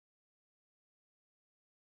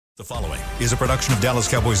The following is a production of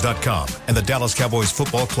DallasCowboys.com and the Dallas Cowboys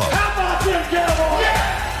Football Club. How about them Cowboys?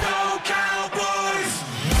 Yeah! Go Cowboys!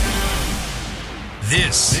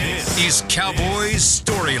 This is Cowboys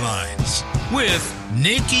Storylines with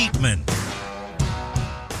Nick Eatman.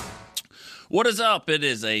 What is up? It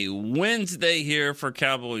is a Wednesday here for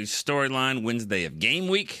Cowboys Storyline, Wednesday of game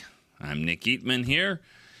week. I'm Nick Eatman here,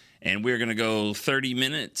 and we're going to go 30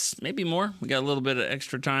 minutes, maybe more. We got a little bit of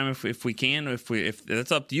extra time if we can. If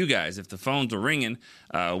that's up to you guys. If the phones are ringing,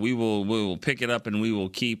 we will pick it up and we will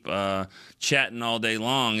keep chatting all day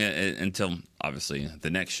long until obviously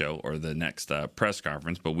the next show or the next press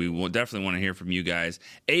conference. But we will definitely want to hear from you guys.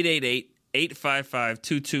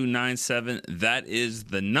 888-855-2297. That is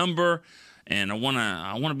the number. And I want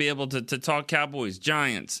to be able to talk Cowboys,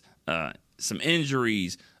 Giants, some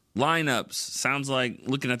injuries, lineups. Sounds like,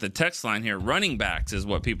 looking at the text line here, running backs is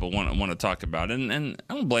what people want to talk about. And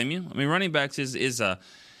I don't blame you. I mean, running backs is it's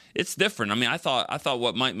different. I mean, I thought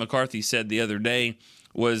what Mike McCarthy said the other day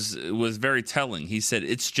was very telling. He said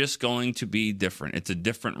it's just going to be different. It's a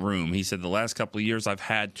different room. He said the last couple of years I've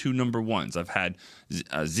had two number ones. I've had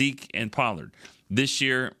Zeke and Pollard. This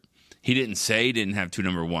year he didn't say he didn't have two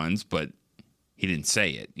number ones, but he didn't say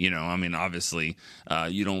it. You know, I mean, obviously,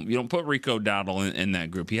 you don't put Rico Dowdle in that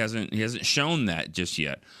group. He hasn't shown that just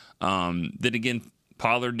yet. Then again,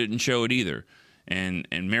 Pollard didn't show it either, and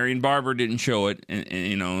Marion Barber didn't show it, and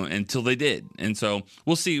you know, until they did. And so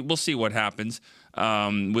we'll see what happens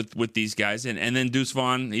with these guys. And then Deuce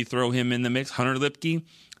Vaughn, you throw him in the mix. Hunter Lipke.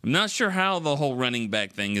 I'm not sure how the whole running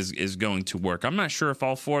back thing is going to work. I'm not sure if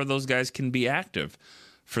all four of those guys can be active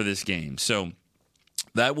for this game. So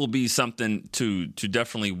that will be something to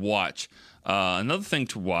definitely watch. Another thing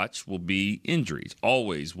to watch will be injuries.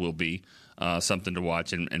 Always will be something to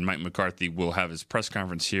watch. And Mike McCarthy will have his press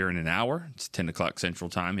conference here in an hour. It's 10 o'clock Central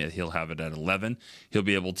Time. He'll have it at 11. He'll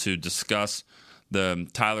be able to discuss the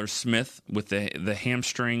Tyler Smith with the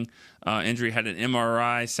hamstring injury. Had an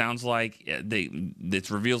MRI. Sounds like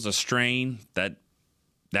it reveals a strain that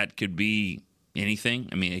could be anything.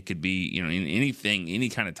 I mean, it could be, you know, anything, any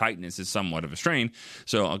kind of tightness is somewhat of a strain.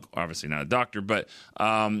 So obviously not a doctor, but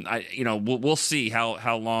we'll see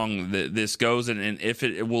how long this goes and if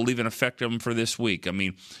it will even affect him for this week. I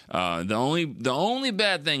mean, the only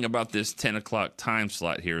bad thing about this 10 o'clock time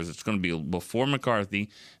slot here is it's going to be before McCarthy,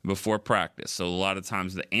 before practice. So a lot of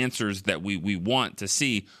times the answers that we want to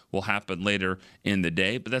see will happen later in the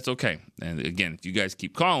day, but that's okay. And again, if you guys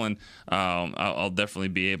keep calling, I'll definitely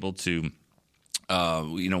be able to.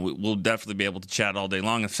 We'll definitely be able to chat all day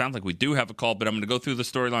long. It sounds like we do have a call, but I'm going to go through the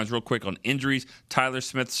storylines real quick on injuries. Tyler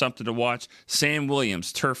Smith, something to watch. Sam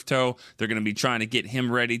Williams, turf toe. They're going to be trying to get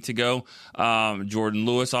him ready to go. Jordan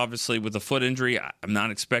Lewis, obviously, with a foot injury. I'm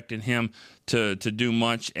not expecting him to do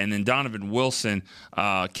much. And then Donovan Wilson,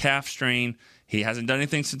 calf strain. He hasn't done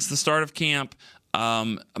anything since the start of camp.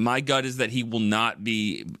 My gut is that he will not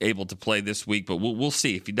be able to play this week, but we'll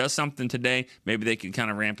see. If he does something today, maybe they can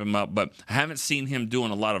kind of ramp him up. But I haven't seen him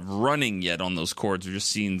doing a lot of running yet on those cords. We're just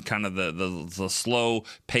seeing kind of the slow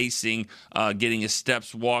pacing, getting his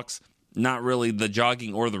steps, walks, not really the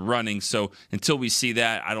jogging or the running. So until we see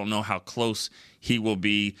that, I don't know how close he will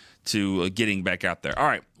be to getting back out there. All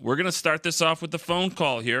right, we're going to start this off with the phone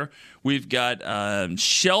call here. We've got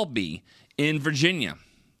Shelby in Virginia.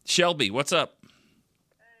 Shelby, what's up?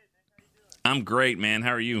 I'm great, man.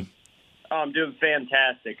 How are you? Oh, I'm doing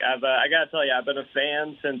fantastic. I got to tell you, I've been a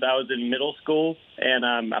fan since I was in middle school, and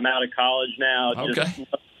I'm out of college now. Okay. Just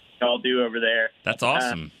what y'all do over there. That's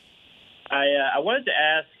awesome. I wanted to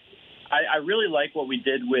ask, I really like what we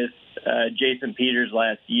did with Jason Peters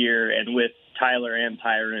last year and with Tyler and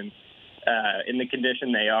Tyron in the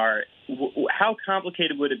condition they are. How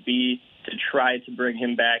complicated would it be to try to bring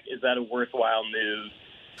him back? Is that a worthwhile move?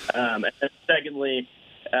 And then secondly,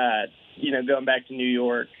 going back to New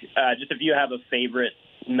York, just if you have a favorite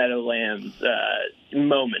Meadowlands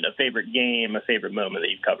moment, a favorite game, a favorite moment that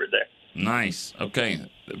you've covered there. Nice. Okay.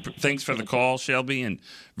 Thanks for the call, Shelby. And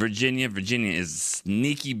Virginia is a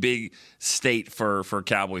sneaky big state for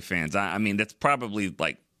Cowboy fans. I mean, that's probably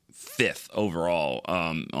like fifth overall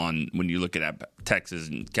on when you look at Texas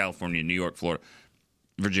and California, New York, Florida,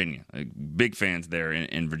 Virginia. Big fans there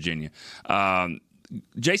in Virginia.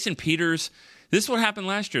 Jason Peters, this is what happened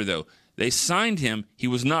last year, though. They signed him. He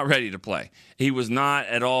was not ready to play. He was not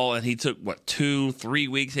at all, and he took, 2-3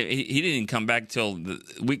 weeks? He didn't even come back until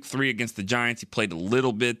week 3 against the Giants. He played a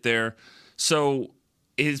little bit there. So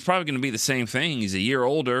it's probably going to be the same thing. He's a year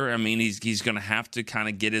older. I mean, he's going to have to kind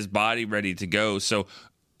of get his body ready to go. So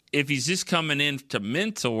if he's just coming in to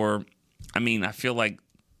mentor, I mean, I feel like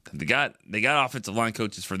They got offensive line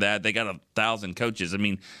coaches for that. They got 1,000 coaches. I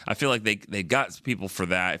mean, I feel like they got people for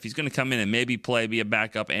that. If he's going to come in and maybe play, be a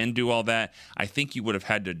backup, and do all that, I think you would have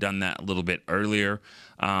had to have done that a little bit earlier.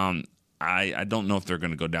 I don't know if they're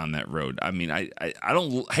going to go down that road. I mean, I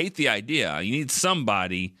don't hate the idea. You need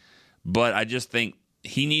somebody, but I just think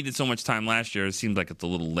he needed so much time last year. It seems like it's a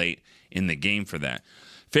little late in the game for that.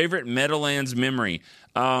 Favorite Meadowlands memory.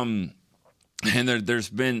 And there's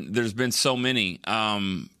been so many.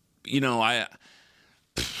 Some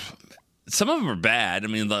of them are bad. I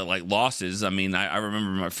mean, like losses. I mean, I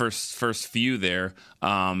remember my first few there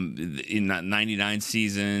in that 99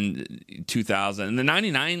 season, 2000. In the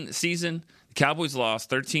 99 season, the Cowboys lost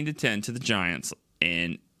 13-10 to the Giants,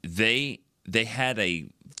 and they had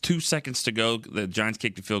 2 seconds to go. The Giants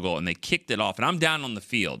kicked a field goal, and they kicked it off. And I'm down on the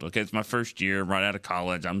field. Okay, it's my first year right out of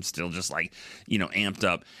college. I'm still just amped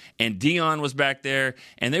up. And Dion was back there,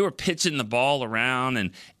 and they were pitching the ball around,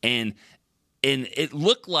 and it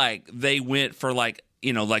looked like they went for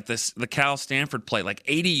the Cal Stanford play,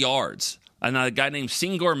 80 yards. And a guy named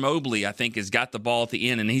Singor Mobley, I think, has got the ball at the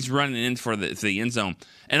end, and he's running in for the end zone.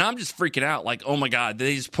 And I'm just freaking out, like, oh my God,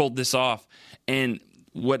 they just pulled this off. And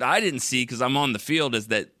what I didn't see, because I'm on the field, is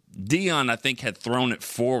that Dion, I think, had thrown it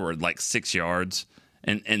forward 6 yards,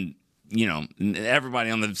 and everybody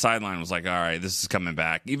on the sideline was like, all right, this is coming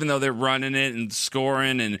back. Even though they're running it and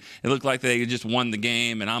scoring, and it looked like they just won the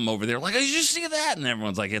game, and I'm over there like, did you see that? And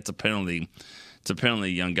everyone's like, it's a penalty. It's a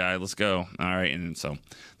penalty, young guy. Let's go. All right. And so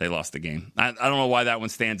they lost the game. I don't know why that one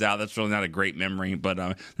stands out. That's really not a great memory, but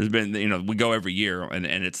there's been, we go every year, and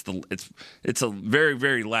it's a very,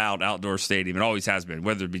 very loud outdoor stadium. It always has been,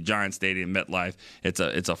 whether it be Giant Stadium, MetLife. It's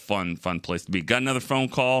a fun place to be. Got another phone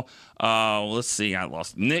call. Let's see. I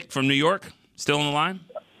lost Nick from New York. Still on the line?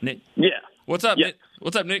 Nick? Yeah. What's up, yeah. Nick?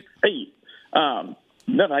 What's up, Nick? Hey. I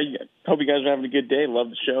hope you guys are having a good day. Love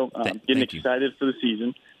the show. Getting excited for the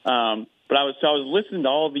season. But I was listening to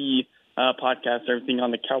all the podcasts, everything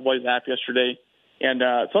on the Cowboys app yesterday, and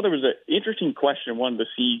saw there was an interesting question. Wanted to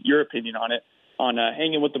see your opinion on it, on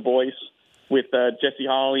hanging with the boys with Jesse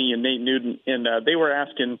Holley and Nate Newton, and they were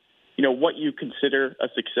asking, what you consider a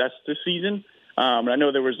success this season. And I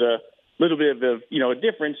know there was a little bit of a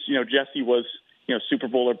difference. Jesse was Super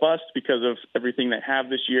Bowl or bust because of everything they have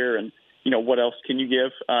this year, and what else can you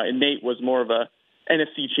give? And Nate was more of a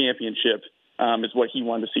NFC Championship. Is what he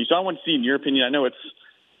wanted to see. So I want to see, in your opinion, I know it's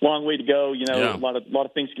a long way to go. A lot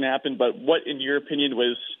of things can happen, but what, in your opinion,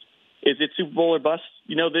 is it Super Bowl or bust?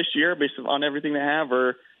 This year, based on everything they have,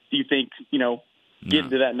 or do you think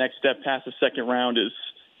getting to that next step past the second round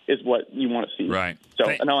is what you want to see? Right. So,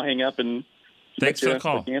 and I'll hang up and thanks for the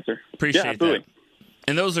call. Answer. Appreciate that.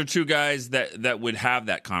 And those are two guys that would have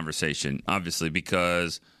that conversation, obviously,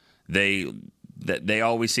 because they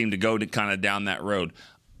always seem to go to kind of down that road.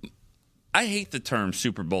 I hate the term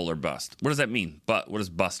Super Bowl or bust. What does that mean? What does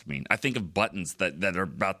bust mean? I think of buttons that are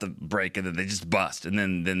about to break and then they just bust, and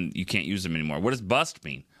then you can't use them anymore. What does bust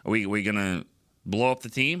mean? Are we going to blow up the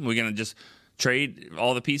team? Are we going to just trade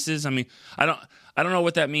all the pieces? I mean, I don't know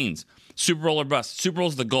what that means. Super Bowl or bust. Super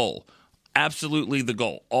Bowl's the goal. Absolutely the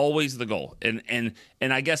goal. Always the goal. And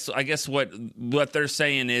I guess what they're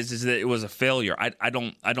saying is that it was a failure. I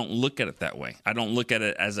don't look at it that way. I don't look at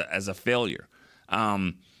it as a failure.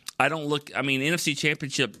 NFC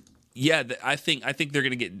Championship, yeah, I think they're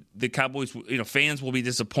going to get the Cowboys, fans will be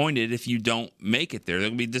disappointed if you don't make it there. They're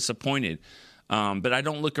going to be disappointed. But I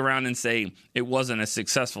don't look around and say it wasn't a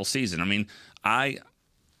successful season. I mean, I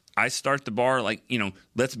start the bar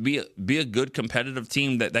let's be a good competitive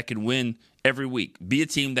team that can win every week. Be a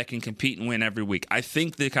team that can compete and win every week. I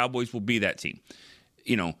think the Cowboys will be that team.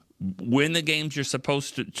 Win the games you're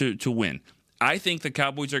supposed to win. I think the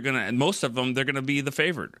Cowboys are going to, and most of them, they're going to be the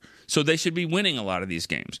favorite. So they should be winning a lot of these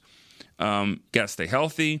games. Got to stay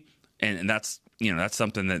healthy, and that's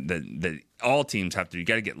something that all teams have to do. You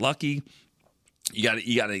got to get lucky. You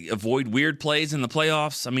got to avoid weird plays in the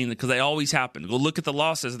playoffs. I mean, because they always happen. Go look at the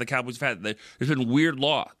losses the Cowboys have had. There's been weird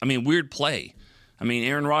play. I mean,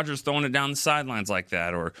 Aaron Rodgers throwing it down the sidelines like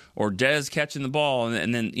that, or Dez catching the ball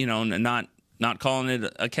and then not calling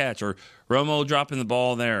it a catch, or Romo dropping the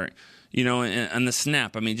ball there. And the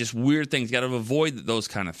snap. I mean, just weird things. Got to avoid those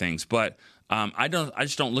kind of things. But I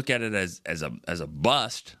just don't look at it as a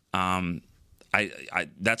bust.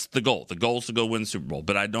 That's the goal. The goal is to go win the Super Bowl.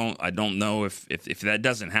 But I don't know if that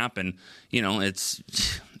doesn't happen. It's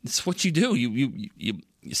what you do. You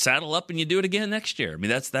saddle up and you do it again next year. I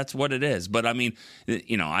mean, that's what it is. But I mean,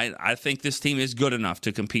 I think this team is good enough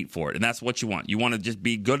to compete for it, and that's what you want. You want to just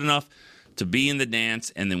be good enough to be in the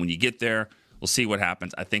dance, and then when you get there, we'll see what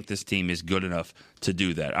happens. I think this team is good enough to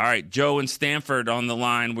do that. All right, Joe in Stanford on the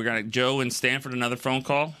line. We're going to Joe in Stanford, another phone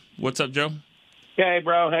call. What's up, Joe? Hey,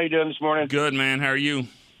 bro. How you doing this morning? Good, man. How are you?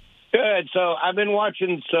 Good. So I've been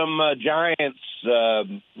watching some Giants,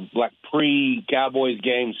 like pre-Cowboys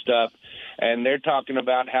game stuff, and they're talking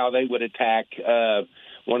about how they would attack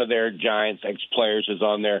one of their Giants ex-players is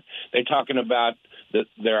on there. They're talking about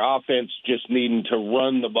their offense just needing to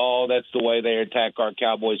run the ball. That's the way they attack our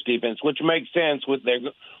Cowboys defense, which makes sense. We're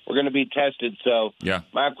going to be tested. So yeah.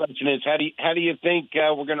 My question is, how do you think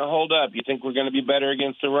we're going to hold up? You think we're going to be better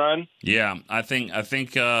against the run? Yeah, I think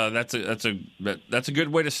that's a good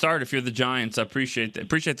way to start if you're the Giants. I appreciate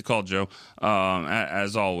the call, Joe.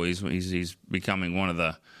 As always, he's becoming one of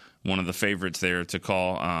the favorites there to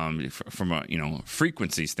call from a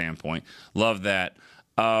frequency standpoint. Love that.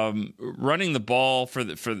 Running the ball for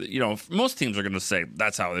the most teams are going to say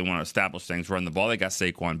that's how they want to establish things. Run the ball. They got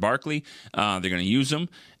Saquon Barkley. They're going to use him,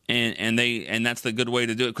 and that's the good way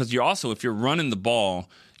to do it, because if you're running the ball,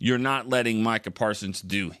 you're not letting Micah Parsons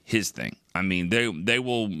do his thing. I mean, they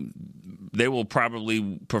will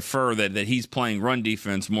probably prefer that he's playing run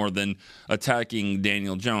defense more than attacking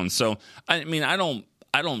Daniel Jones. So I'm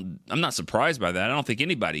not surprised by that. I don't think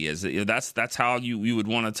anybody is. That's how you would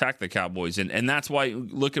want to attack the Cowboys, and that's why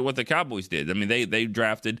look at what the Cowboys did. I mean, they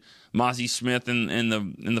drafted Mozzie Smith in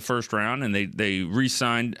the first round, and they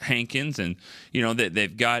re-signed Hankins, and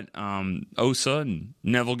they've got Osa and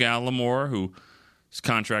Neville Gallimore, whose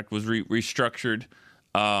contract was restructured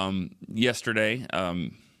yesterday.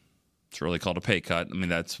 It's really called a pay cut. I mean,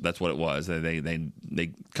 that's what it was.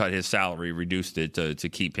 They cut his salary, reduced it to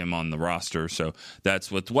keep him on the roster. So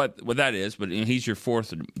that's what that is. But he's your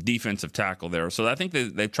fourth defensive tackle there. So I think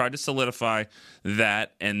they've tried to solidify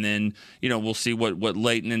that, and then we'll see what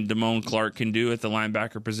Leighton and Damone Clark can do at the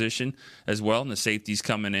linebacker position as well, and the safeties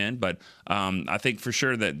coming in. But I think for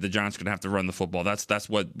sure that the Giants are going to have to run the football. That's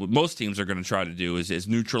what most teams are going to try to do is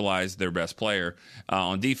neutralize their best player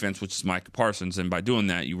on defense, which is Micah Parsons. And by doing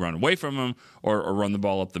that, you run away from him or run the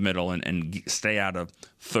ball up the middle and stay out of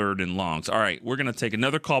third and longs. All right, we're going to take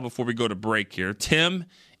another call before we go to break here. Tim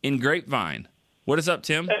in Grapevine. What is up,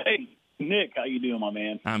 Tim? Hey, Nick, how you doing, my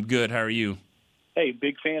man? I'm good. How are you? Hey,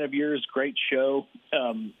 big fan of yours. Great show.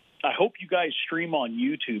 I hope you guys stream on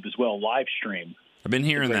YouTube as well, live stream. I've been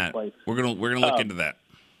hearing that. Place. We're gonna look into that.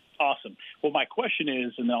 Awesome. Well, my question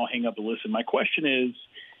is, and then I'll hang up and listen. My question is,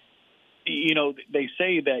 they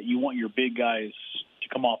say that you want your big guys to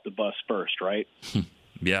come off the bus first, right?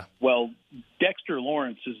 Yeah. Well, Dexter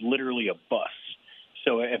Lawrence is literally a bus.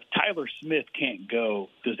 So if Tyler Smith can't go,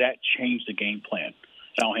 does that change the game plan?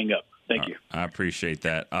 And I'll hang up. Thank you. I appreciate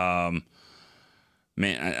that.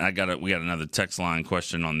 Man, we got another text line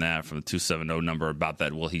question on that from the 270 number about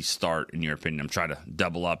that. Will he start, in your opinion? I'm trying to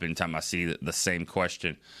double up anytime I see the same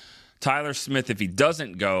question. Tyler Smith, if he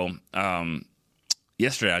doesn't go,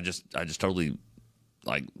 yesterday I just totally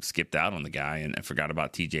skipped out on the guy and forgot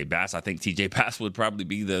about TJ Bass. I think TJ Bass would probably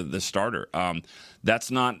be the starter.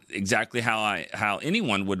 That's not exactly how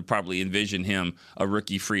anyone would probably envision him, a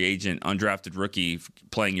rookie free agent, undrafted rookie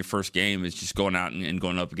playing your first game, is just going out and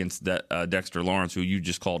going up against Dexter Lawrence, who you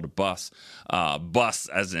just called a bus. Bus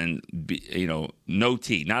as in, no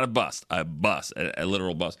T, not a bust, a bus, a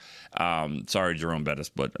literal bus. Sorry, Jerome Bettis,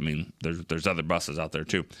 but I mean, there's other buses out there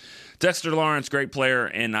too. Dexter Lawrence, great player,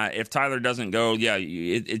 and if Tyler doesn't go, yeah,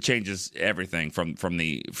 it changes everything from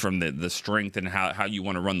the strength and how you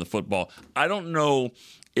want to run the football. I don't know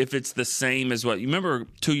if it's the same as what you remember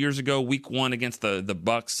 2 years ago, week one against the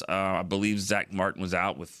Bucs. I believe Zach Martin was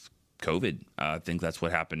out with COVID. I think that's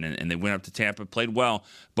what happened, and they went up to Tampa, played well,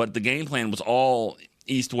 but the game plan was all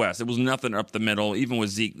east-west. It was nothing up the middle. Even with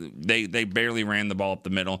Zeke, they barely ran the ball up the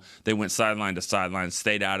middle. They went sideline to sideline,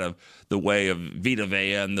 stayed out of the way of Vita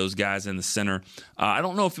Vea and those guys in the center. I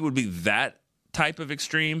don't know if it would be that type of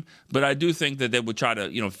extreme, but I do think that they would try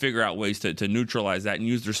to figure out ways to neutralize that and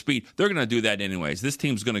use their speed. They're going to do that anyways. This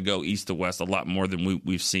team's going to go east to west a lot more than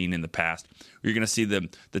we've seen in the past. You're going to see the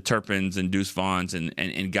Turpins and Deuce Vaughns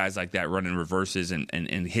and guys like that running reverses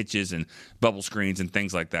and hitches and bubble screens and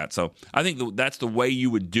things like that. So I think that's the way you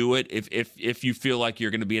would do it if you feel like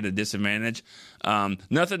you're going to be at a disadvantage. Not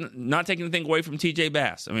taking anything away from TJ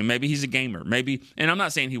Bass. I mean, maybe he's a gamer. Maybe, and I'm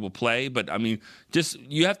not saying he will play, but I mean, just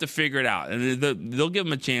you have to figure it out. And they'll give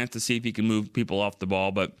him a chance to see if he can move people off the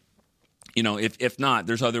ball, but if not,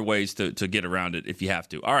 there's other ways to get around it if you have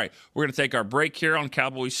to. All right, we're going to take our break here on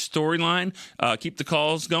Cowboys Storyline. Keep the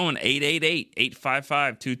calls going,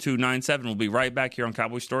 888-855-2297. We'll be right back here on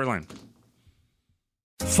Cowboys Storyline.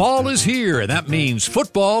 Fall is here, and that means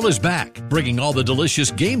football is back, bringing all the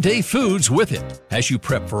delicious game day foods with it. As you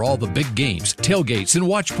prep for all the big games, tailgates, and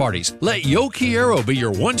watch parties, let Yo Quiero be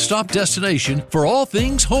your one-stop destination for all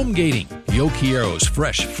things home gating. Yo Quiero's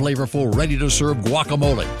fresh, flavorful, ready-to-serve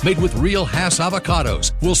guacamole, made with real Hass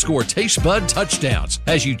avocados, will score taste bud touchdowns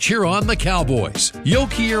as you cheer on the Cowboys. Yo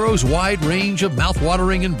Quiero's wide range of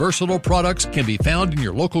mouthwatering and versatile products can be found in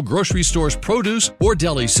your local grocery store's produce or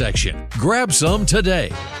deli section. Grab some today.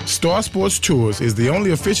 Star Sports Tours is the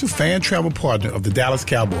only official fan travel partner of the Dallas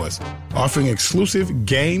Cowboys, offering exclusive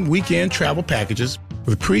game weekend travel packages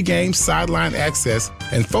with pre-game sideline access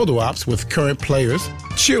and photo ops with current players,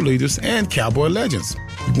 cheerleaders, and Cowboy legends.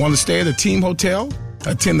 You want to stay at a team hotel,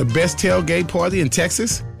 attend the best tailgate party in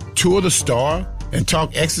Texas, tour the Star, and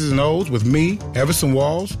talk X's and O's with me, Everson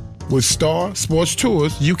Walls? With Star Sports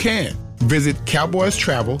Tours, you can. Visit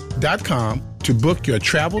cowboystravel.com to book your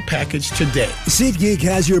travel package today. SeatGeek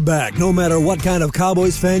has your back no matter what kind of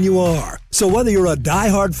Cowboys fan you are. So whether you're a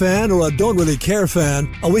diehard fan or a don't really care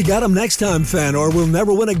fan, a we got 'em next time fan or we'll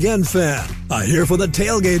never win again fan, a here for the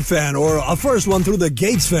tailgate fan or a first one through the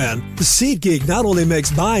gates fan, SeatGeek not only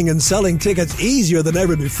makes buying and selling tickets easier than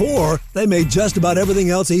ever before, they made just about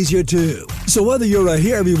everything else easier too. So whether you're a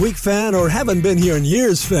here every week fan or haven't been here in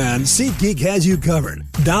years fan, SeatGeek has you covered.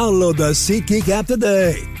 Download the SeatGeek app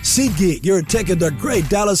today. SeatGeek, your ticket to great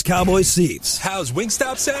Dallas Cowboys seats. How's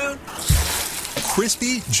Wingstop sound?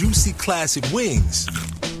 Crispy, juicy, classic wings.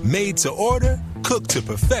 Made to order, cooked to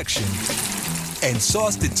perfection. And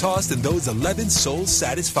sauced and tossed in those 11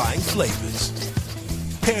 soul-satisfying flavors.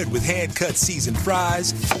 Paired with hand-cut seasoned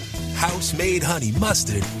fries, house-made honey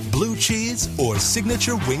mustard, blue cheese, or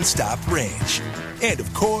signature Wingstop ranch. And,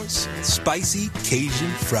 of course, spicy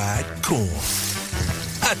Cajun fried corn.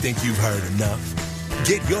 I think you've heard enough.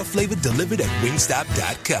 Get your flavor delivered at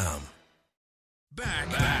Wingstop.com.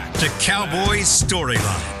 Back to Cowboys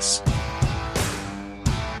Storylines.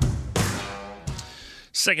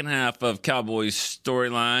 Second half of Cowboys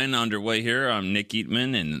Storyline underway here. I'm Nick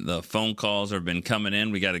Eatman, and the phone calls have been coming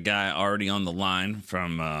in. We got a guy already on the line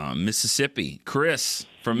from Mississippi. Chris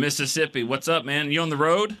from Mississippi. What's up, man? You on the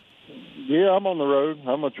road? Yeah, I'm on the road.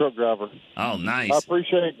 I'm a truck driver. Oh, nice. I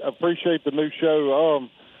appreciate the new show.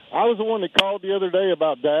 I was the one that called the other day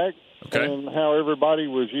about Dak and how everybody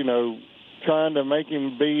was, trying to make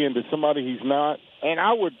him be into somebody he's not. And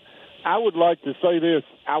I would like to say this.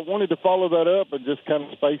 I wanted to follow that up and just kind of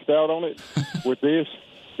spaced out on it with this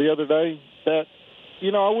the other day. That,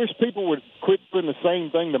 I wish people would quit doing the same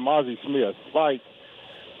thing to Mozzie Smith. Like,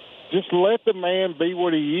 just let the man be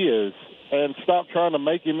what he is and stop trying to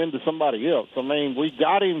make him into somebody else. I mean, we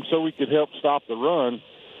got him so we could help stop the run.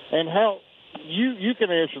 And how you can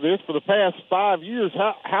answer this. For the past 5 years,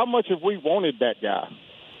 how much have we wanted that guy?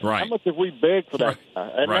 Right. How much have we begged for that guy?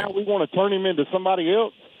 And now we want to turn him into somebody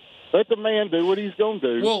else? Let the man do what he's going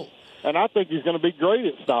to do. Well, and I think he's going to be great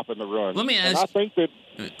at stopping the run. Let me ask. And I think that.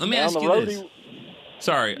 Let me ask you this.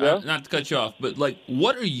 Sorry, not to cut you off, but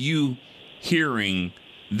what are you hearing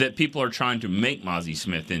that people are trying to make Mozzie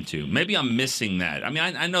Smith into? Maybe I'm missing that. I mean,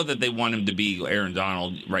 I know that they want him to be Aaron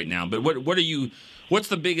Donald right now, but what's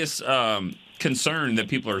the biggest concern that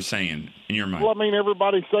people are saying in your mind? Well, I mean,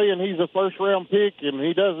 everybody's saying he's a first-round pick and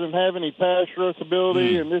he doesn't have any pass rush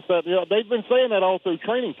ability and this, that, they've been saying that all through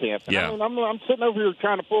training camp. And I mean, I'm sitting over here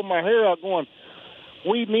trying to pull my hair out going,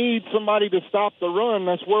 we need somebody to stop the run.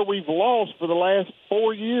 That's where we've lost for the last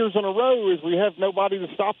 4 years in a row is we have nobody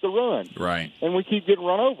to stop the run. Right. And we keep getting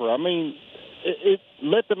run over. I mean,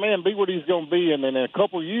 let the man be what he's going to be, and in a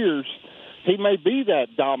couple of years, he may be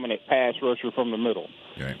that dominant pass rusher from the middle.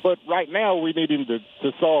 Right. But right now, we need him to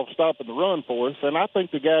solve stopping the run for us, and I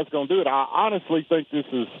think the guy's going to do it. I honestly think this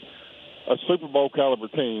is a Super Bowl caliber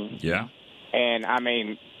team. Yeah. And, I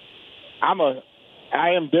mean, I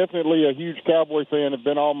am definitely a huge Cowboy fan. I've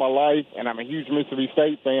been all my life, and I'm a huge Mississippi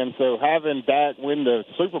State fan. So having Dak win the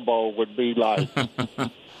Super Bowl would be like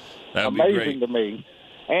amazing to me.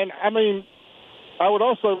 And I mean, I would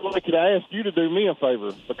also like to ask you to do me a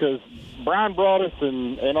favor because Brian Broaddus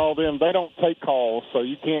and all them, they don't take calls, so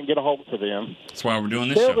you can't get a hold to them. That's why we're doing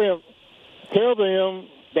this show. Tell them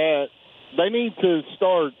that they need to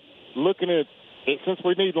start looking at. Since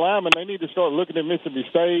we need linemen, they need to start looking at Mississippi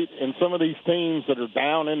State and some of these teams that are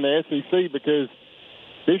down in the SEC because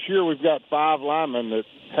this year we've got 5 linemen that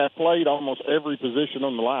have played almost every position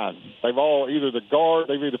on the line. They've all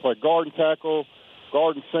they've either played guard and tackle,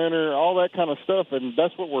 guard and center, all that kind of stuff, and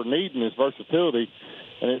that's what we're needing is versatility.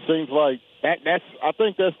 And it seems like I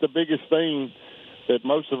think that's the biggest thing that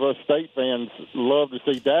most of us State fans love to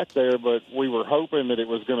see Dak there, but we were hoping that it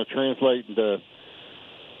was going to translate into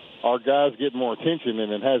our guys getting more attention,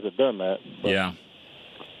 and it hasn't done that. But, yeah.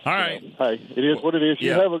 All right. Hey, it is what it is.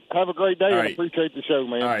 You have a great day. All I right. appreciate the show,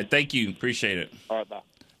 man. All right. Thank you. Appreciate it. All right, bye.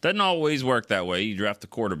 Doesn't always work that way. You draft a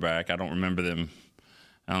quarterback. I don't remember them.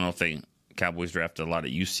 I don't know if Cowboys drafted a lot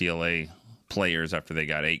of UCLA players after they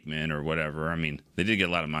got Eatman or whatever. I mean, they did get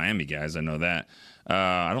a lot of Miami guys. I know that.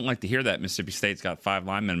 I don't like to hear that Mississippi State's got 5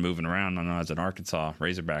 linemen moving around. I know as an Arkansas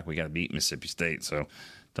Razorback, we got to beat Mississippi State, so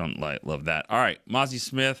don't love that. All right, Mozzie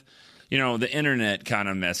Smith. You know, the internet kind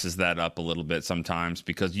of messes that up a little bit sometimes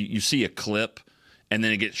because you see a clip and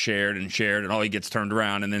then it gets shared, and all he gets turned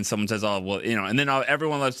around, and then someone says, "Oh, well, you know," and then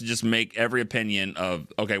everyone loves to just make every opinion of,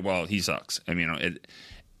 "Okay, well, he sucks." I mean,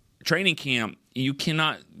 training camp, you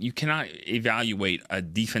cannot evaluate a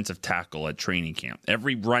defensive tackle at training camp.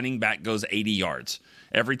 Every running back goes 80 yards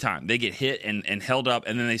every time. They get hit and held up,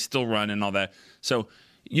 and then they still run and all that. So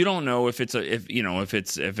you don't know if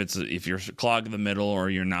you're clogging the middle or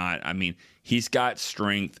you're not. I mean, he's got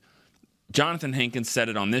strength. Jonathan Hankins said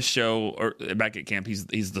it on this show or back at camp. He's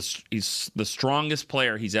the strongest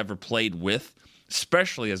player he's ever played with,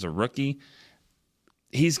 especially as a rookie.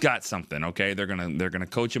 He's got something, okay? They're gonna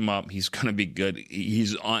coach him up. He's gonna be good.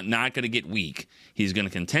 He's not gonna get weak. He's gonna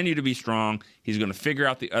continue to be strong. He's gonna figure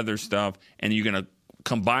out the other stuff, and you're gonna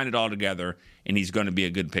combine it all together, and he's gonna be a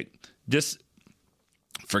good pick. Just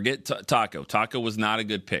forget Taco. Taco was not a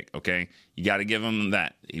good pick, okay? You got to give him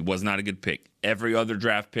that. He was not a good pick. Every other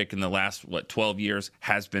draft pick in the last 12 years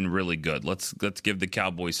has been really good. Let's give the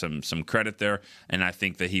Cowboys some credit there, and I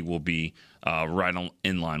think that he will be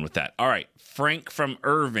in line with that. All right, Frank from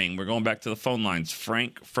Irving. We're going back to the phone lines.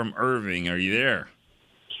 Frank from Irving, are you there?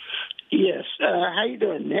 Yes. How you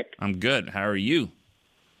doing, Nick? I'm good. How are you?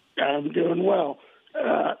 I'm doing well.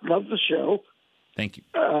 Love the show. Thank you.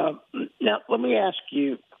 Now, let me ask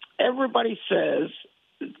you. Everybody says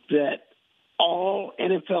that all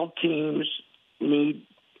NFL teams need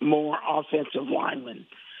more offensive linemen.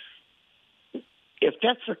 If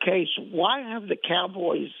that's the case, why have the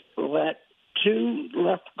Cowboys let 2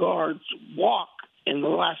 left guards walk in the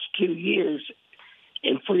last 2 years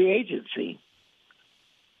in free agency?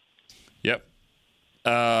 Yep.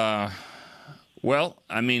 Well,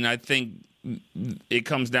 I mean, I think it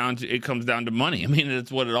comes down to money. I mean,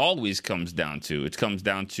 it's what it always comes down to. It comes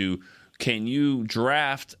down to, can you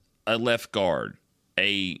draft a left guard,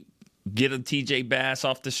 get a TJ Bass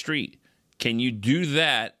off the street? Can you do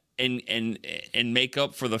that and make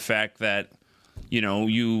up for the fact that, you know,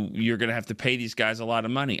 you're going to have to pay these guys a lot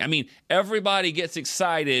of money? I mean, everybody gets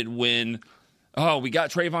excited when, oh, we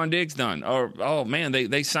got Trayvon Diggs done. Or, oh, man,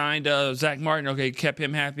 they signed Zach Martin. Okay, kept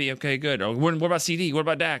him happy. Okay, good. Or, what about CD? What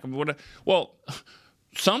about Dak? Well,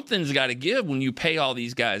 something's got to give when you pay all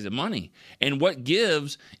these guys the money. And what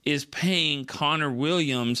gives is paying Connor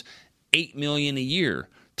Williams $8 million a year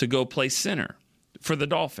to go play center for the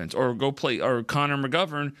Dolphins, or go play, or Connor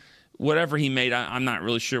McGovern, whatever he made. I'm not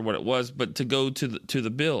really sure what it was, but to go to the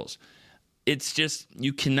Bills. It's just,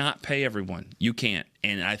 you cannot pay everyone. You can't.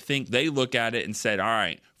 And I think they look at it and said, all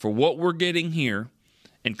right, for what we're getting here,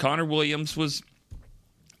 and Connor Williams was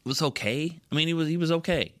okay. I mean, he was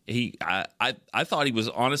okay. I thought he was,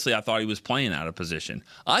 honestly, I thought he was playing out of position.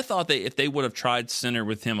 I thought that if they would have tried center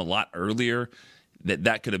with him a lot earlier,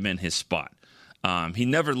 that could have been his spot. He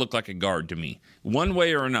never looked like a guard to me, one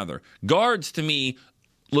way or another. Guards to me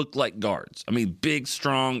look like guards. I mean, big,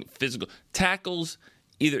 strong, physical. Tackles,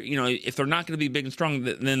 either, you know, if they're not going to be big and strong,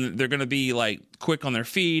 then they're going to be like quick on their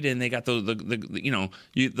feet, and they got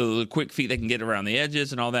the quick feet, they can get around the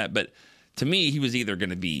edges and all that. But to me, he was either going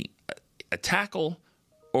to be a tackle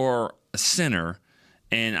or a center,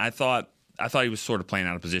 and I thought he was sort of playing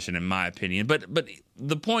out of position, in my opinion. But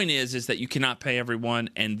the point is that you cannot pay everyone,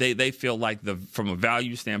 and they feel like, from a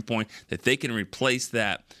value standpoint, that they can replace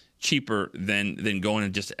that cheaper than going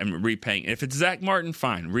and just repaying. If it's Zach Martin,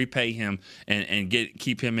 fine, repay him and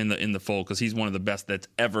keep him in the fold, because he's one of the best that's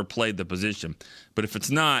ever played the position. But if it's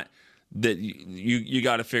not, that you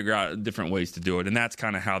got to figure out different ways to do it, and that's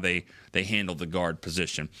kind of how they handle the guard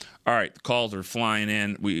position. All right, the calls are flying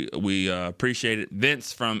in. We appreciate it.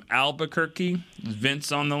 Vince from Albuquerque. Is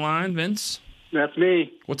Vince on the line? Vince? That's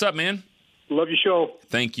me. What's up, man? Love your show.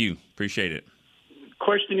 Thank you. Appreciate it.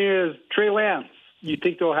 Question is, Trey Lance, you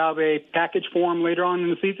think they'll have a package for him later on in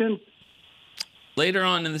the season? Later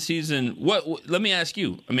on in the season, let me ask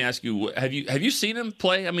you. Have you seen him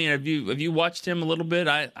play? I mean, have you watched him a little bit?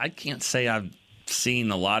 I can't say I've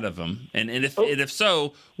seen a lot of him. And if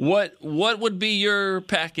so, what would be your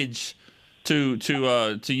package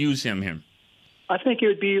to use him? I think it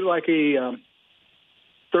would be like a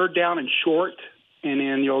third down and short, and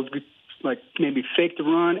then you'll like maybe fake the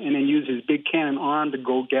run and then use his big cannon arm to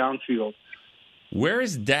go downfield. Where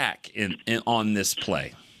is Dak in on this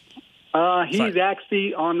play? He's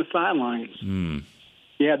actually on the sidelines.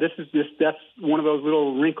 Yeah, that's one of those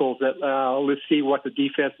little wrinkles that let's see what the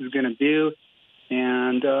defense is going to do,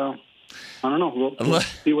 and I don't know. We'll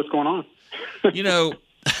see what's going on. You know,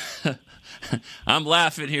 I'm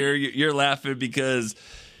laughing here. You're laughing because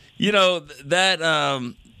you know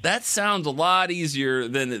that sounds a lot easier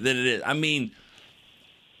than it is. I mean,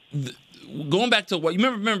 going back to what you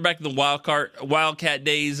remember back in the Wildcat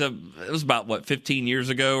days of it was about 15 years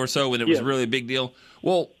ago or so when it was really a big deal.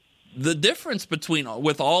 Well, the difference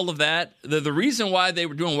with all of that, the reason why they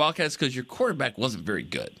were doing Wildcats is because your quarterback wasn't very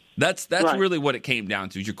good. That's right. Really what it came down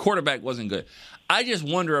to. Your quarterback wasn't good. I just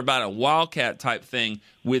wonder about a Wildcat type thing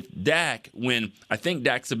with Dak when I think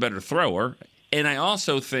Dak's a better thrower, and I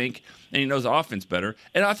also think, and he knows the offense better,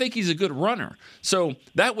 and I think he's a good runner. So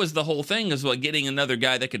that was the whole thing is like getting another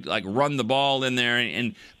guy that could like run the ball in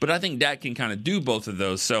there, but I think Dak can kind of do both of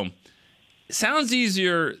those. So. Sounds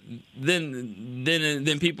easier than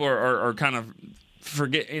people are kind of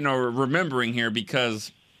remembering here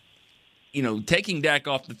because taking Dak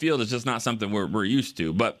off the field is just not something we're used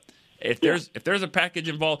to. But if there's a package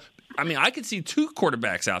involved, I mean, I could see two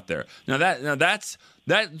quarterbacks out there. Now that's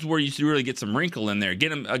where you should really get some wrinkle in there.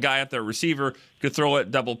 Get him a guy out there, receiver could throw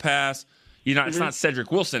it, double pass. It's not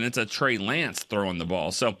Cedric Wilson, it's a Trey Lance throwing the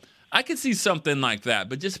ball. So. I could see something like that,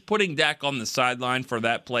 but just putting Dak on the sideline for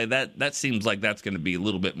that play, that seems like that's going to be a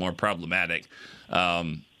little bit more problematic,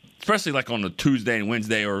 especially like on a Tuesday and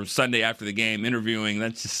Wednesday or Sunday after the game interviewing.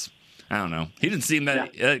 That's just, I don't know. He didn't seem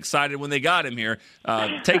that excited when they got him here.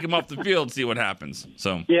 Take him off the field and see what happens.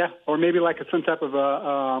 So or maybe like some type of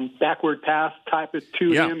a backward pass type of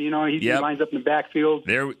to him. He lines up in the backfield.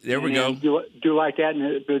 There we go. Do like that,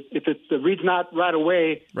 and if the read's not right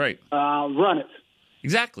away, run it.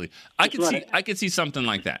 Exactly. I could see something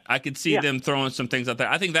like that. I could see them throwing some things out there.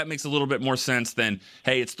 I think that makes a little bit more sense than,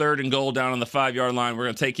 hey, it's 3rd and goal down on the 5-yard line. We're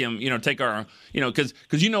going to take him, take our, because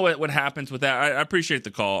what happens with that. I appreciate the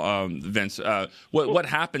call, Vince. What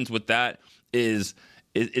happens with that is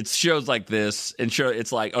it shows like this and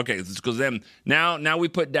it's like, okay, because then now we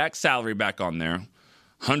put Dak's salary back on there,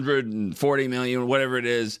 $140 million, whatever it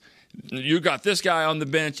is. You got this guy on the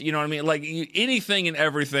bench, you know what I mean? Like anything and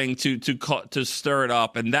everything to stir it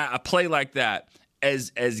up, and that a play like that,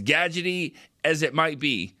 as gadgety as it might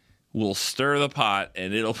be, will stir the pot,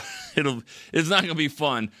 and it's not going to be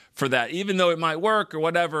fun for that. Even though it might work or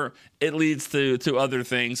whatever, it leads to other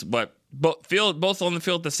things. But both on the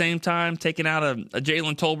field at the same time, taking out a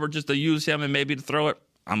Jalen Tolbert just to use him and maybe to throw it,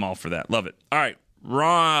 I'm all for that. Love it. All right,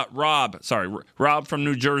 Rob from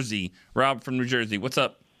New Jersey. Rob from New Jersey, what's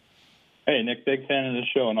up? Hey, Nick, big fan of the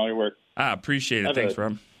show and all your work. I appreciate it. Thanks,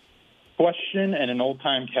 Rob. Question and an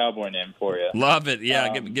old-time Cowboy name for you. Love it.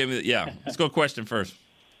 Yeah, give me. Yeah, let's go question first.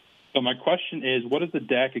 So my question is, what does the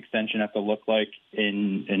Dak extension have to look like,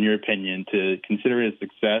 in your opinion, to consider it a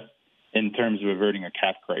success in terms of averting a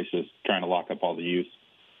cap crisis, trying to lock up all the youth?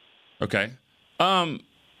 Okay.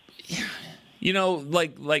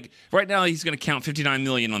 Like right now he's going to count $59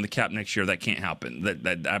 million on the cap next year. That can't happen.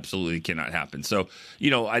 That absolutely cannot happen. So,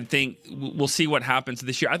 I think we'll see what happens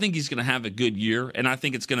this year. I think he's going to have a good year, and I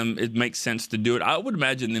think it makes sense to do it. I would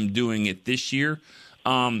imagine them doing it this year.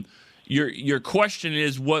 Your question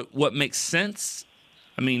is what makes sense?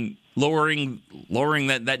 I mean, lowering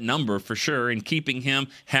that number for sure and keeping him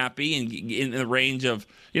happy and in the range of,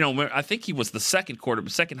 I think he was the second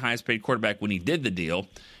highest paid quarterback when he did the deal,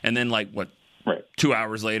 and then 2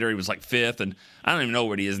 hours later, he was like 5th, and I don't even know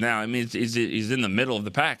what he is now. I mean, he's in the middle of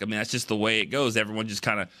the pack. I mean, that's just the way it goes. Everyone just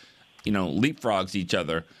kind of, leapfrogs each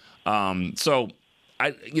other. So,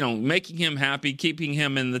 making him happy, keeping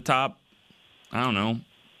him in the top,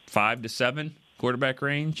 5 to 7 quarterback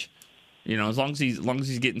range. As long as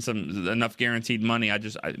he's getting enough guaranteed money.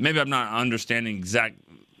 Maybe I'm not understanding exact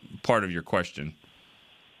part of your question.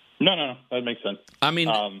 No, that makes sense. I mean,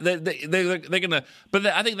 they're gonna, but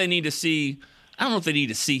I think they need to see. I don't know if they need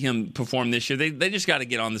to see him perform this year. They just got to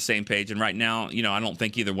get on the same page. And right now, I don't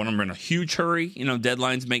think either one of them are in a huge hurry.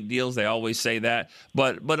 Deadlines make deals. They always say that.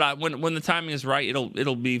 But when the timing is right,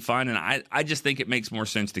 it'll be fine. And I just think it makes more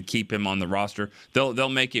sense to keep him on the roster. They'll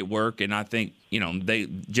make it work. And I think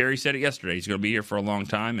Jerry said it yesterday. He's going to be here for a long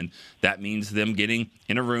time, and that means them getting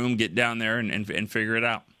in a room, get down there, and figure it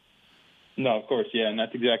out. No, of course, yeah, and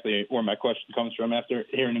that's exactly where my question comes from. After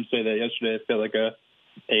hearing him say that yesterday, I feel like a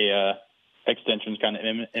extension's kind of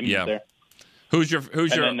imminent there. Who's your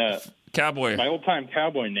Cowboy. My old-time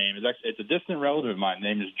Cowboy name is actually, it's a distant relative of mine. His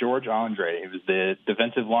name is George Andre. He was the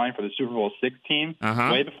defensive line for the Super Bowl VI team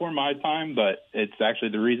way before my time, but it's actually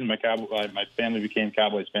the reason my family became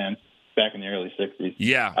Cowboys fans back in the early 60s.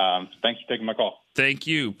 Yeah. Thanks for taking my call. Thank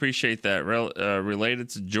you. Appreciate that. Related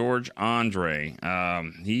to George Andre.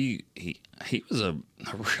 He was a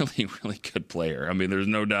really, really good player. I mean, there's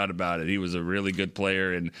no doubt about it. He was a really good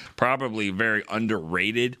player and probably very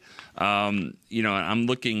underrated. I'm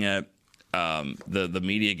looking at the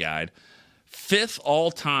media guide. 5th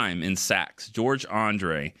all-time in sacks, George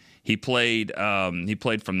Andre. He played from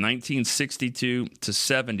 1962 to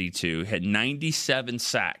 72, had 97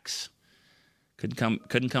 sacks.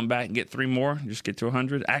 Couldn't come back and get 3 more, just get to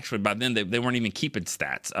 100. Actually, by then they weren't even keeping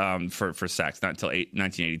stats for sacks, not until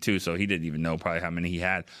 1982. So he didn't even know probably how many he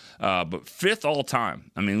had. But 5th all time.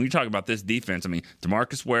 I mean, when you talk about this defense, I mean,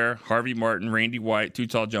 DeMarcus Ware, Harvey Martin, Randy White, Too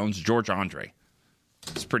Tall Jones, George Andre.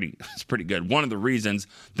 It's pretty good. One of the reasons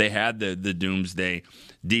they had the Doomsday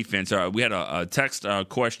defense. We had a text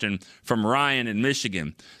question from Ryan in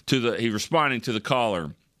Michigan. He responding to the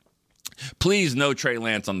caller. Please, no Trey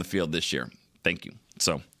Lance on the field this year. Thank you.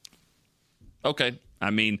 So, okay.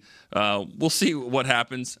 I mean, we'll see what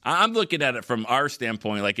happens. I'm looking at it from our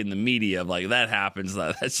standpoint, like in the media, like that happens.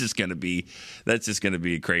 That's just going to be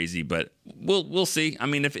crazy. But we'll see. I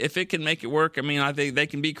mean, if it can make it work, I mean, I think they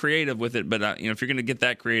can be creative with it. But if you're going to get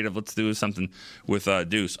that creative, let's do something with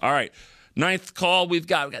Deuce. All right. 9th call. We've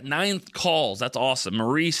got 9 calls. That's awesome.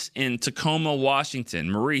 Maurice in Tacoma,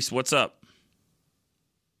 Washington. Maurice, what's up?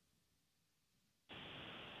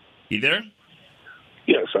 You there?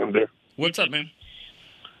 Yes, I'm there. What's up, man?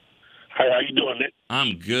 Hi, how you doing, Nick?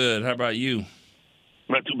 I'm good. How about you?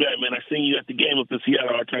 Not too bad, man. I seen you at the game up in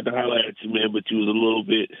Seattle. I tried to holler at you, man, but you was a little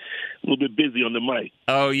bit busy on the mic.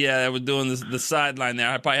 Oh yeah, I was doing the sideline there.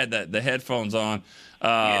 I probably had the headphones on.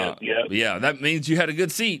 Yeah. That means you had a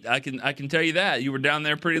good seat. I can tell you that you were down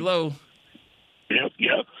there pretty low. Yep.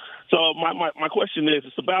 So my question is,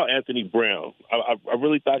 it's about Anthony Brown. I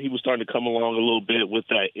really thought he was starting to come along a little bit with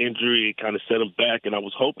that injury. It kind of set him back, and I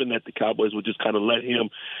was hoping that the Cowboys would just kind of let him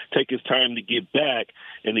take his time to get back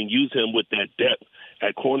and then use him with that depth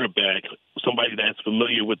at cornerback, somebody that's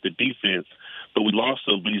familiar with the defense. But we lost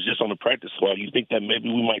him, but he's just on the practice squad. You think that maybe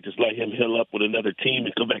we might just let him heal up with another team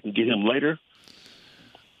and come back and get him later?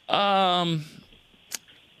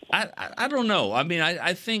 I don't know. I mean,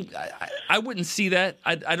 I think I wouldn't see that.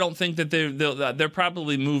 I don't think that they're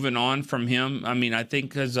probably moving on from him. I mean, I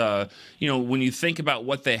think because when you think about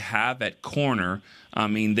what they have at corner, I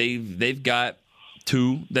mean they've got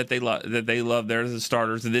 2 that they love there as the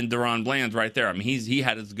starters, and then Deron Bland's right there. I mean he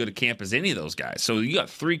had as good a camp as any of those guys. So you got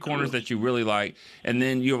 3 corners that you really like, and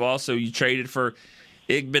then you traded for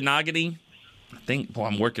Igbenogany. I think,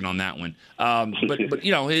 I'm working on that one. But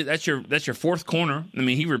that's your 4th corner. I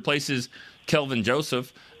mean, he replaces Kelvin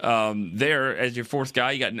Joseph there as your 4th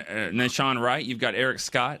guy. You got Nashawn Wright. You've got Eric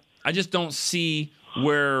Scott. I just don't see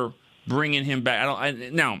where bringing him back.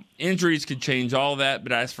 Now, injuries could change all that,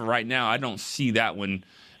 but as for right now, I don't see that one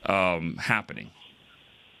happening.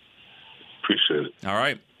 Appreciate it. All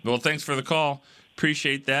right. Well, thanks for the call.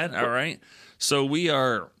 Appreciate that. All right. So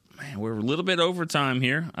we're a little bit over time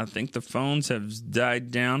here. I think the phones have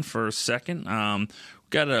died down for a second. I'll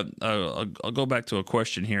go back to a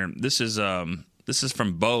question here. This is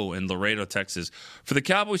from Bo in Laredo, Texas. For the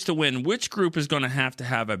Cowboys to win, which group is going to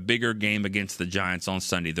have a bigger game against the Giants on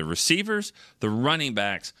Sunday? The receivers, the running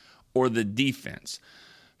backs, or the defense?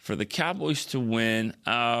 For the Cowboys to win,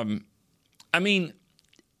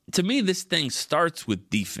 to me, this thing starts with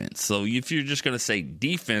defense. So if you're just going to say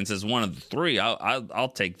defense as one of the 3, I'll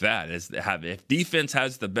take that. If defense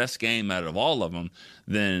has the best game out of all of them,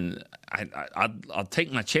 then I'll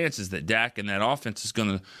take my chances that Dak and that offense is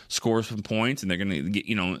going to score some points and they're going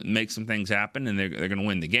to make some things happen and they're going to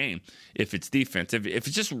win the game. If it's defense, if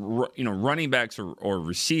it's just running backs or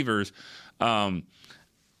receivers,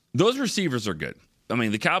 those receivers are good. I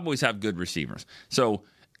mean, the Cowboys have good receivers, so.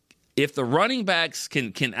 If the running backs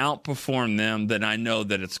can outperform them, then I know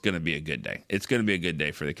that it's going to be a good day. It's going to be a good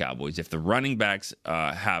day for the Cowboys if the running backs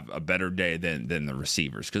have a better day than the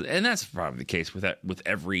receivers, and that's probably the case with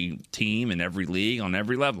every team and every league on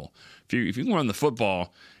every level. If you can run the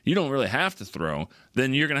football, you don't really have to throw.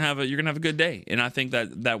 Then you're going to have a good day, and I think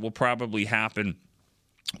that will probably happen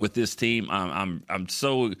with this team. I'm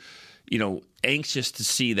so anxious to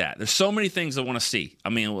see that. There's so many things I want to see. I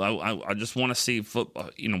mean, I just want to see football.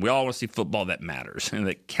 We all want to see football that matters and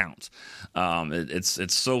that counts.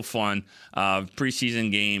 It's so fun.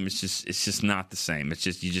 Preseason game, it's just not the same. It's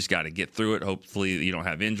just you just got to get through it. Hopefully, you don't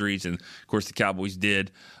have injuries, and of course, the Cowboys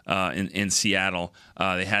did in Seattle.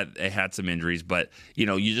 They had some injuries, but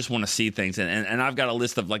you just want to see things. And I've got a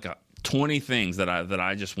list of like 20 things that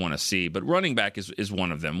I just want to see, but running back is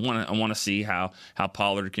one of them. I want to see how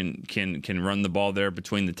Pollard can run the ball there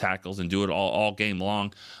between the tackles and do it all game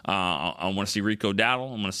long. I want to see Rico Dowdle.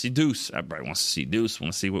 I want to see Deuce. Everybody wants to see Deuce. I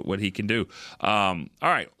want to see what he can do. All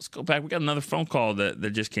right, let's go back. We got another phone call that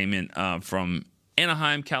just came in from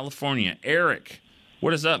Anaheim, California. Eric,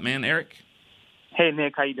 what is up, man? Eric. Hey,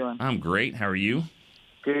 Nick, how you doing? I'm great. How are you?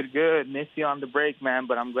 Good. Missed you on the break, man,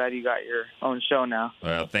 but I'm glad you got your own show now.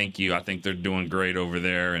 Well, thank you. I think they're doing great over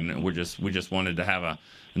there, and we just wanted to have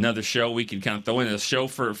another show we could kind of throw in a show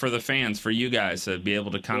for the fans, for you guys to be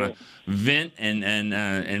able to kind of vent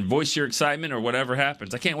and voice your excitement or whatever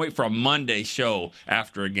happens. I can't wait for a Monday show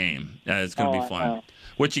after a game. It's going to be fun.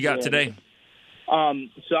 What you got today?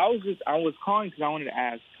 So I was calling because I wanted to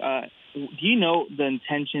ask. Do you know the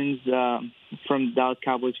intentions from the Dallas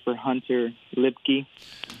Cowboys for Hunter Lipke?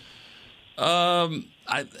 No,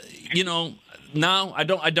 I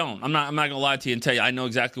don't. I'm not gonna lie to you and tell you I know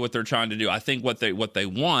exactly what they're trying to do. I think what they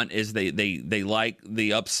want is they like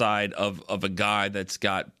the upside of a guy that's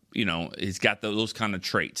got he's got those kind of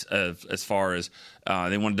traits as far as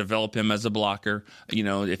they want to develop him as a blocker,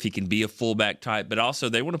 if he can be a fullback type, but also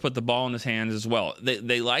they want to put the ball in his hands as well.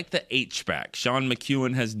 They like the H-back. Sean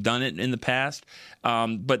McEwen has done it in the past,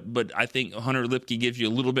 but I think Hunter Lipke gives you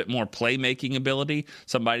a little bit more playmaking ability,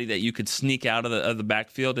 somebody that you could sneak out of the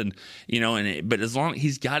backfield, but as long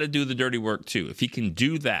he's got to do the dirty work too. If he can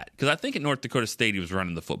do that, because I think at North Dakota State he was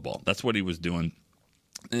running the football. That's what he was doing.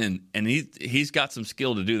 And he's got some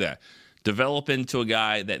skill to do that. Develop into a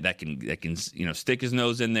guy that can stick his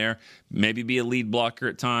nose in there, maybe be a lead blocker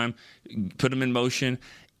at time, put him in motion.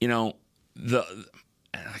 I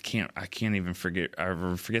can't even forget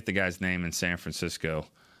the guy's name in San Francisco.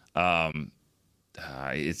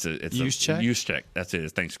 It's Juszczyk. That's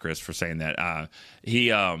it. Thanks, Chris, for saying that.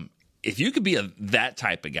 If you could be that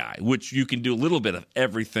type of guy, which you can do a little bit of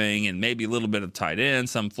everything and maybe a little bit of tight end,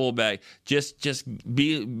 some fullback, just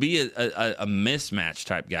be a mismatch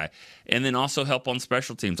type guy, and then also help on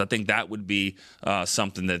special teams. I think that would be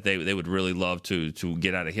something that they would really love to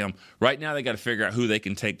get out of him. Right now, they got to figure out who they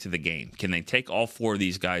can take to the game. Can they take all four of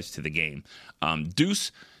these guys to the game?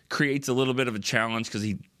 Deuce creates a little bit of a challenge because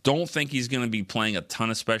he don't think he's going to be playing a ton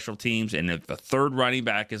of special teams, and if a third running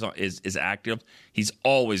back is active, he's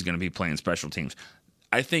always going to be playing special teams.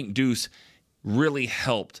 I think Deuce really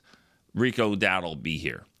helped Rico Dowdle be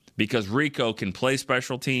here because Rico can play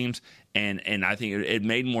special teams, and I think it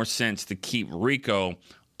made more sense to keep Rico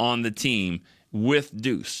on the team with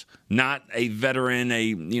Deuce, not a veteran,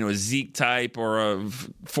 a Zeke type or a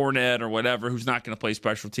Fournette or whatever who's not going to play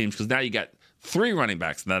special teams, because now you got three running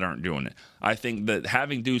backs that aren't doing it. I think that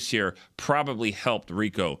having Deuce here probably helped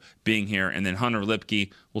Rico being here, and then Hunter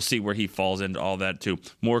Lipke, we'll see where he falls into all that too.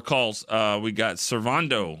 More calls. We got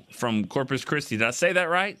Servando from Corpus Christi. Did I say that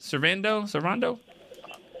right? Servando?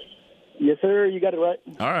 Yes, sir. You got it right.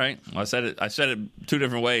 All right. Well, I said it two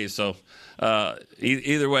different ways. So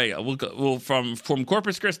either way, we'll from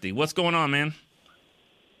Corpus Christi. What's going on, man?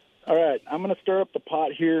 All right. I'm going to stir up the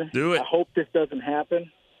pot here. Do it. I hope this doesn't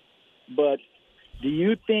happen. But do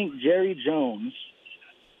you think Jerry Jones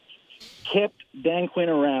kept Dan Quinn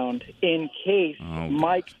around in case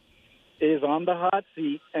Mike is on the hot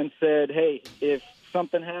seat and said, hey, if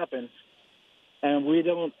something happens and we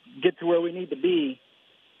don't get to where we need to be,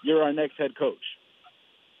 you're our next head coach?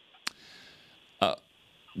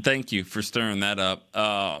 Thank you for stirring that up.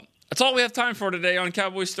 That's all we have time for today on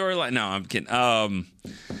Cowboys Storyline. No, I'm kidding.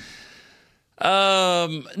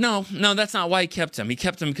 No, that's not why he kept him. He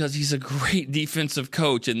kept him because he's a great defensive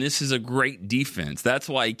coach, and this is a great defense. That's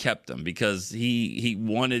why he kept him, because he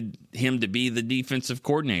wanted him to be the defensive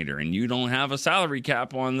coordinator, and you don't have a salary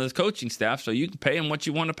cap on the coaching staff, so you can pay him what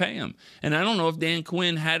you want to pay him. And I don't know if Dan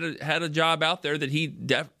Quinn had a job out there that he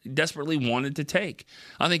desperately wanted to take.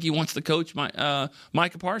 I think he wants to coach Micah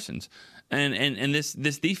Parsons. And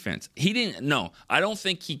this defense. He didn't. No, I don't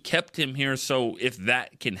think he kept him here so if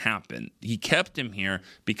that can happen. He kept him here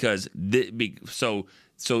because so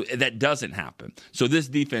that doesn't happen. So this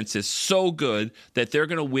defense is so good that they're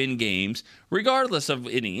going to win games regardless of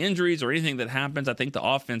any injuries or anything that happens. I think the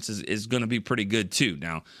offense is going to be pretty good too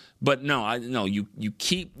now. But you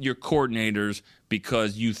keep your coordinators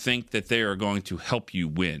because you think that they are going to help you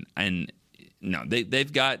win. And no,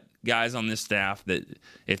 they've got guys on this staff that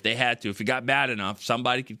if they had to, if it got bad enough,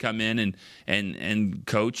 somebody could come in and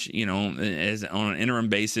coach, as on an interim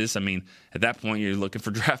basis. I mean, at that point, you're looking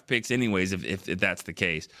for draft picks anyways, if that's the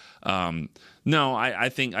case. No, I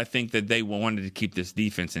think that they wanted to keep this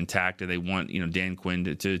defense intact, and they want Dan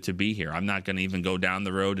Quinn to be here. I'm not going to even go down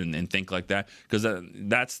the road and think like that, because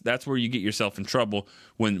that's where you get yourself in trouble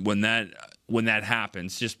when that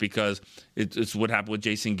happens, just because it's what happened with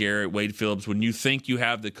Jason Garrett, Wade Phillips. When you think you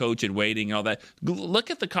have the coach in waiting and all that,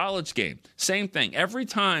 look at the college game. Same thing. Every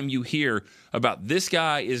time you hear about this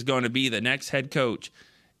guy is going to be the next head coach,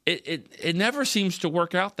 it never seems to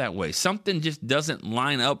work out that way. Something just doesn't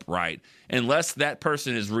line up right unless that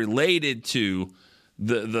person is related to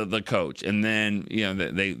the coach, and then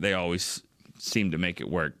they always seem to make it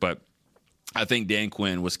work. But I think Dan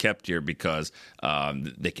Quinn was kept here because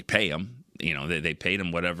they could pay him. They paid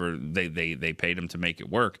him whatever they paid him to make it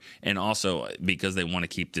work, and also because they want to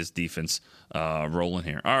keep this defense rolling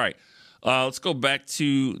here. All right, let's go back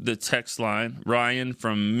to the text line. Ryan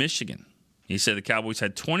from Michigan. He said the Cowboys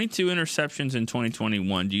had 22 interceptions in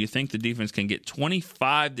 2021. Do you think the defense can get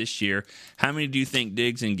 25 this year? How many do you think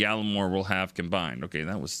Diggs and Gallimore will have combined? Okay,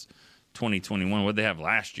 that was 2021. What did they have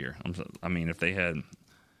last year? I mean, if they had,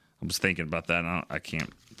 I was thinking about that. I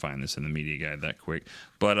can't find this in the media guide that quick,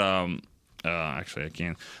 but actually I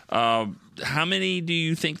can. How many do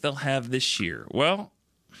you think they'll have this year? Well,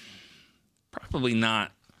 probably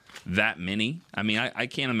not that many. I mean, I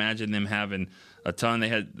can't imagine them having a ton. They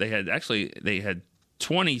had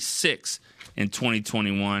 26 in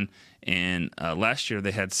 2021, and last year they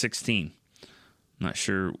had 16. I'm not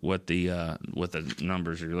sure what the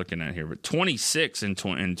numbers you're looking at here, but 26 in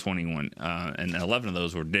 21, and 11 of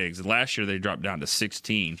those were Diggs. And last year they dropped down to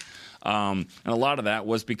 16. And a lot of that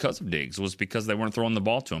was because of Diggs, was because they weren't throwing the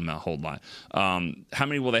ball to him a whole lot. How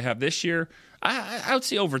many will they have this year? I would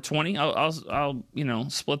say over 20. I'll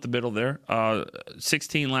split the middle there.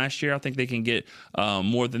 16 last year. I think they can get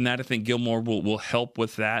more than that. I think Gilmore will help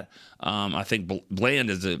with that. I think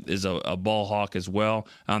Bland is a ball hawk as well.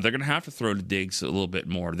 They're going to have to throw to Diggs a little bit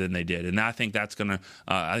more than they did, and I think that's going to.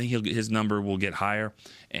 I think his number will get higher,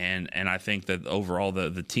 and I think that overall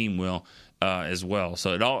the team will. As well.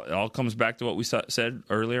 So it all comes back to what we said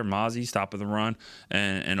earlier, Mozzie, stopping the run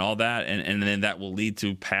and all that, and then that will lead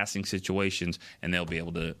to passing situations, and they'll be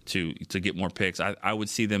able to get more picks. I would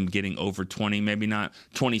see them getting over 20, maybe not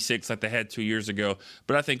 26 like they had 2 years ago,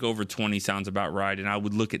 but I think over 20 sounds about right, and I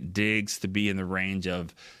would look at Diggs to be in the range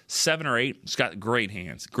of 7 or 8. He's got great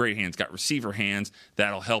hands, got receiver hands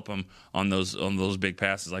that'll help him on those big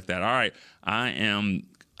passes like that. All right,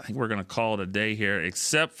 I think we're going to call it a day here,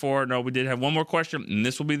 except for, no, we did have one more question, and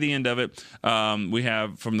this will be the end of it. We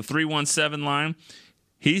have from the 317 line.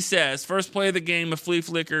 He says, first play of the game, a flea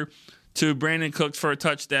flicker to Brandon Cooks for a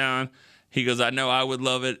touchdown. He goes, I know I would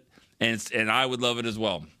love it, and I would love it as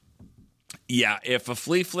well. Yeah, if a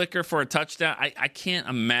flea flicker for a touchdown, I can't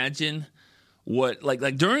imagine what,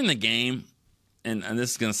 like during the game, and this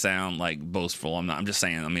is going to sound like boastful. I'm just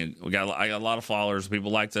saying. I mean, I got a lot of followers. People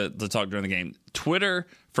like to talk during the game. Twitter,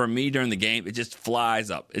 for me, during the game, it just flies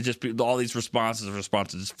up. It just all these responses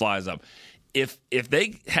just flies up. If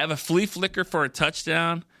they have a flea flicker for a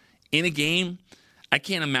touchdown in a game, I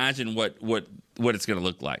can't imagine what it's going to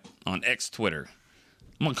look like on X Twitter.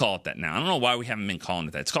 I'm going to call it that now. I don't know why we haven't been calling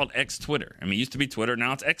it that. It's called X Twitter. I mean, it used to be Twitter.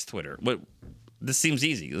 Now it's X Twitter. This seems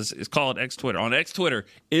easy. Let's call it X Twitter. On X Twitter,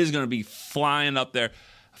 it is going to be flying up there.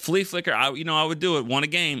 Flea flicker, I would do it one a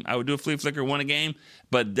game. I would do a flea flicker one a game,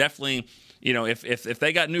 but definitely, if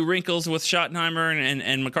they got new wrinkles with Schottenheimer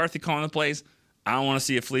and McCarthy calling the plays, I want to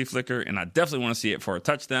see a flea flicker, and I definitely want to see it for a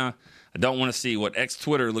touchdown. I don't want to see what X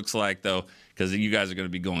Twitter looks like though, because you guys are going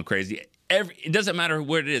to be going crazy. It doesn't matter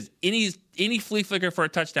what it is. Any flea flicker for a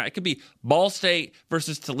touchdown. It could be Ball State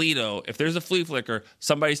versus Toledo. If there's a flea flicker,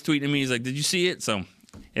 somebody's tweeting me. He's like, "Did you see it?" So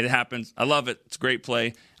it happens. I love it. It's a great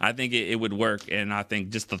play. I think it would work, and I think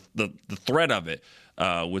just the threat of it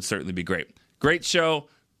would certainly be great. Great show.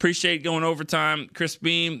 Appreciate going overtime. Chris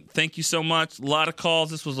Beam, thank you so much. A lot of calls.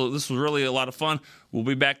 This was really a lot of fun. We'll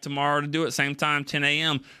be back tomorrow to do it. Same time, 10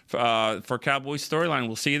 a.m. For Cowboys Storyline.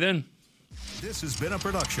 We'll see you then. This has been a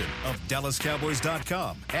production of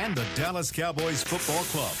DallasCowboys.com and the Dallas Cowboys Football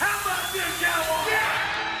Club. How about this, Cowboys?